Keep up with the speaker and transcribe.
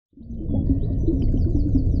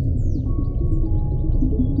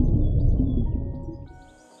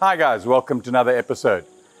Hi guys, welcome to another episode.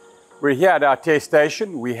 We're here at our test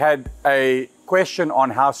station. We had a question on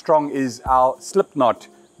how strong is our slip knot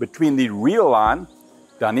between the reel line,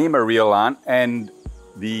 Dyneema reel line, and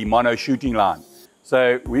the mono shooting line.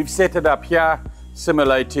 So we've set it up here,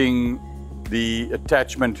 simulating the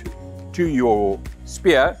attachment to your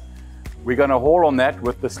spear. We're going to haul on that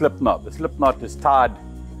with the slip knot. The slip knot is tied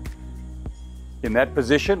in that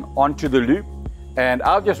position onto the loop. And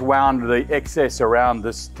I've just wound the excess around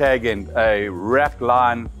this tag end. A wrapped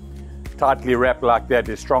line, tightly wrapped like that,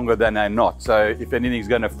 is stronger than a knot. So if anything's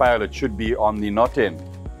going to fail, it should be on the knot end.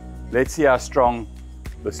 Let's see how strong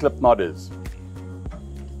the slip knot is.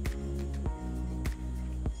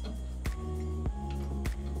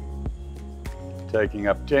 Taking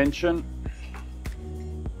up tension.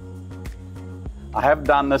 I have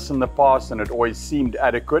done this in the past and it always seemed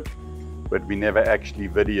adequate, but we never actually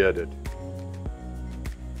videoed it.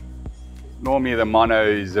 Normally the mono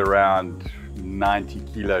is around 90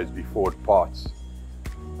 kilos before it parts.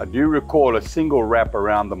 I do recall a single wrap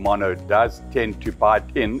around the mono does tend to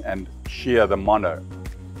bite in and shear the mono.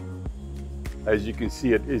 As you can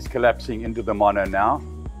see, it is collapsing into the mono now.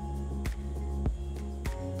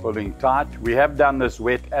 Pulling tight. We have done this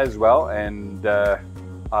wet as well, and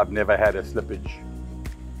I've never had a slippage.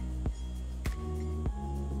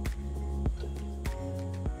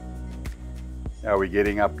 Now we're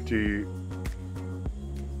getting up to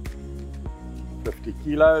 50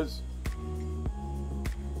 kilos.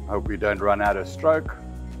 Hope we don't run out of stroke.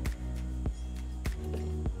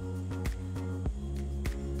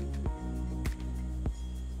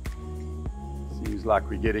 Seems like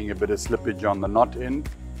we're getting a bit of slippage on the knot end.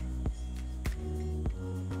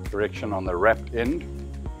 Correction on the wrapped end.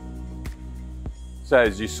 So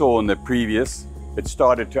as you saw in the previous, it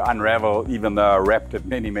started to unravel even though I wrapped it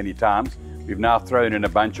many times. We've now thrown in a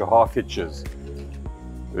bunch of half hitches.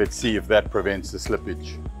 Let's see if that prevents the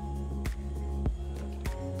slippage.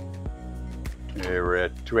 Here we're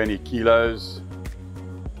at 20 kilos.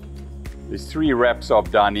 There's 3 wraps of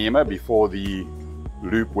Dyneema before the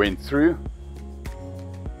loop went through.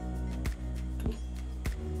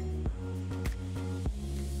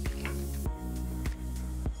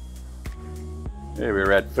 There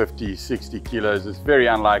we're at 50, 60 kilos. It's very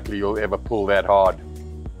unlikely you'll ever pull that hard.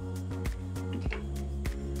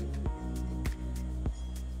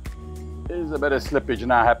 There's a bit of slippage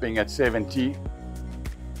now happening at 70.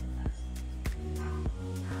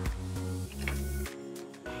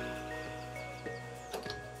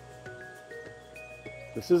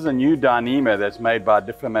 This is a new Dyneema that's made by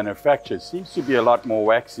different manufacturers. Seems to be a lot more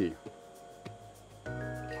waxy.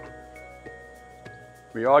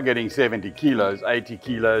 We are getting 70 kilos, 80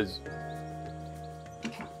 kilos.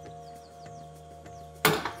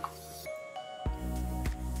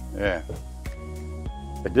 Yeah.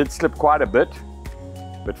 It did slip quite a bit,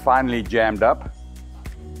 but finally jammed up.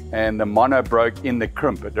 And the mono broke in the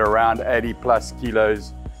crimp at around 80 plus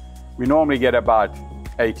kilos. We normally get about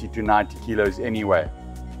 80 to 90 kilos anyway.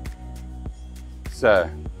 So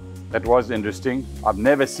that was interesting. I've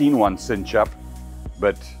never seen one cinch up,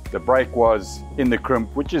 but the break was in the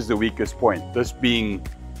crimp, which is the weakest point. This being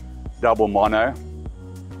double mono,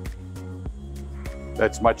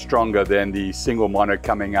 that's much stronger than the single mono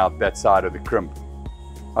coming out that side of the crimp.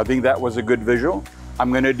 I think that was a good visual. I'm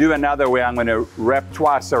going to do another where I'm going to wrap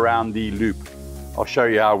twice around the loop. I'll show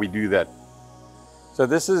you how we do that. So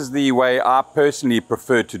this is the way I personally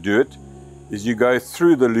prefer to do it, is you go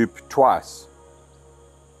through the loop twice.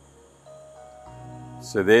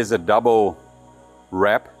 So there's a double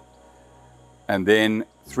wrap, and then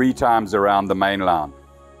 3 times around the main line.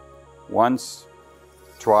 Once,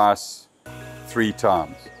 twice, 3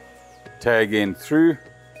 times. Tag end through,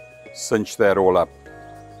 cinch that all up.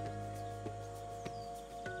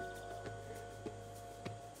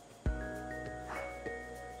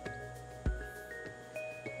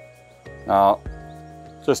 Now,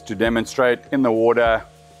 just to demonstrate, in the water,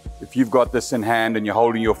 if you've got this in hand and you're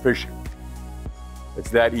holding your fish, it's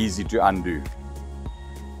that easy to undo.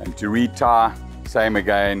 And to retie, same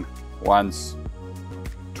again, once,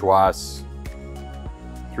 twice,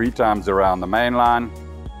 3 times around the main line,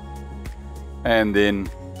 and then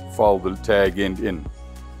fold the tag end in.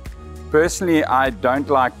 Personally, I don't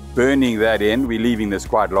like burning that end. We're leaving this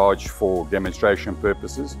quite large for demonstration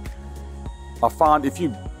purposes. I found if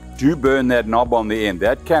you do burn that knob on the end,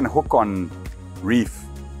 that can hook on reef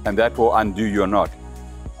and that will undo your knot.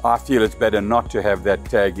 I feel it's better not to have that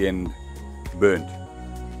tag end burnt.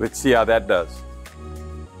 Let's see how that does.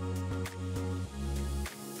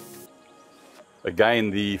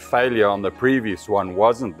 Again, the failure on the previous one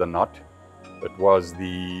wasn't the knot, it was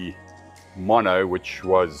the mono, which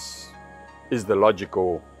is the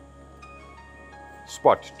logical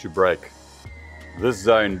spot to break. This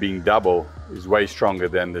zone being double is way stronger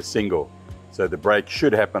than the single. So the break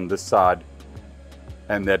should happen this side,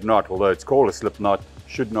 and that knot, although it's called a slip knot,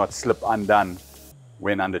 should not slip undone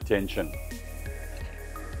when under tension.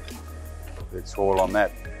 Let's haul on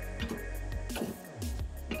that.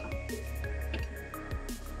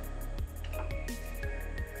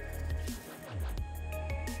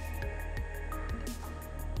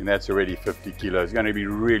 And that's already 50 kilos. It's going to be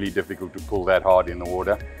really difficult to pull that hard in the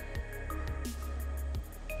water.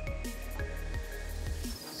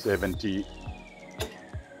 70,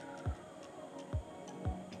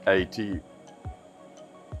 80.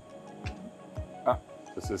 Ah,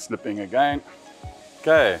 this is slipping again.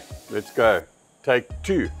 Okay, let's go. Take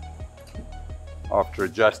 2. After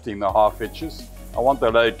adjusting the half hitches, I want the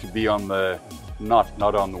load to be on the knot,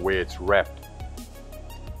 not on the where it's wrapped.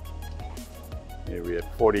 Here we're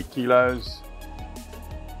at 40 kilos,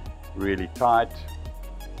 really tight.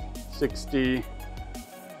 60,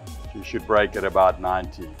 you should break at about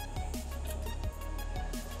 90.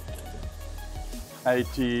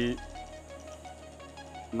 80,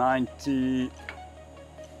 90,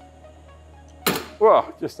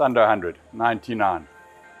 whoa, just under 100, 99.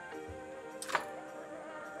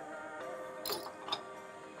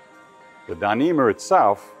 The Dyneema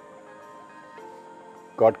itself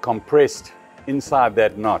got compressed inside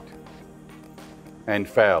that knot and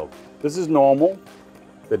failed. This is normal.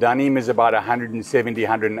 The Dyneema is about 170,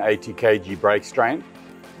 180 kg break strain,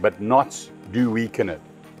 but knots do weaken it.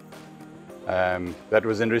 That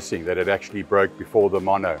was interesting that it actually broke before the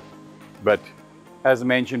mono. But as I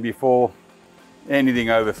mentioned before,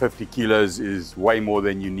 anything over 50 kilos is way more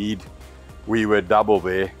than you need. We were double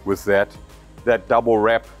there with that. That double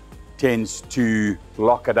wrap tends to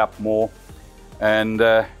lock it up more, and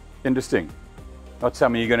interesting. Not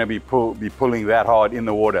something you're going to be pulling that hard in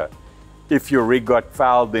the water. If your rig got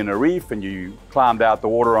fouled in a reef and you climbed out the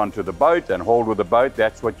water onto the boat and hauled with the boat,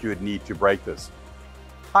 that's what you would need to break this.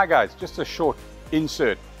 Hi guys, just a short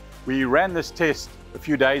insert. We ran this test a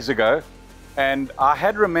few days ago, and I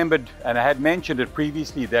had remembered, and I had mentioned it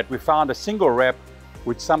previously, that we found a single wrap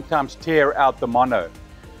would sometimes tear out the mono.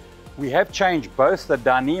 We have changed both the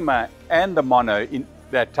Dyneema and the mono in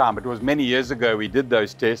that time. It was many years ago we did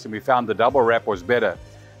those tests, and we found the double wrap was better.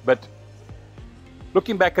 But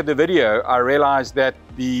looking back at the video, I realized that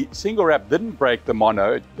the single wrap didn't break the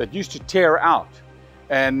mono. It used to tear out.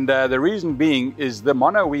 And the reason being is the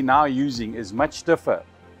mono we're now using is much stiffer.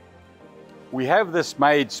 We have this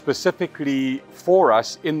made specifically for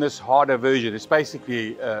us in this harder version. It's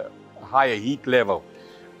basically a higher heat level.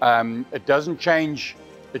 It doesn't change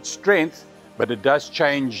its strength, but it does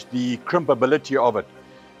change the crimpability of it.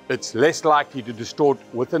 It's less likely to distort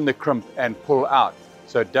within the crimp and pull out.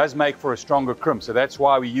 So it does make for a stronger crimp. So that's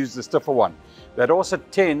why we use the stiffer one. That also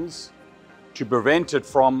tends to prevent it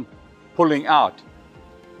from pulling out.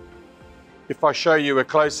 If I show you a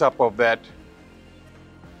close-up of that,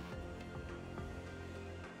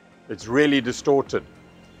 it's really distorted,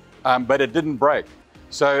 but it didn't break.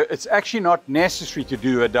 So it's actually not necessary to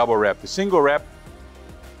do a double wrap. The single wrap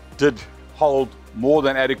did hold more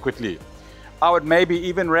than adequately. I would maybe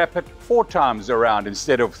even wrap it 4 times around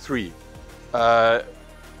instead of 3.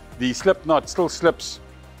 The slip knot still slips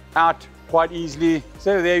out quite easily.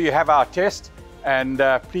 So there you have our test, and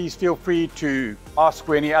please feel free to ask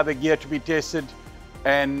for any other gear to be tested,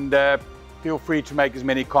 and feel free to make as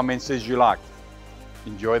many comments as you like.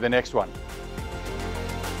 Enjoy the next one.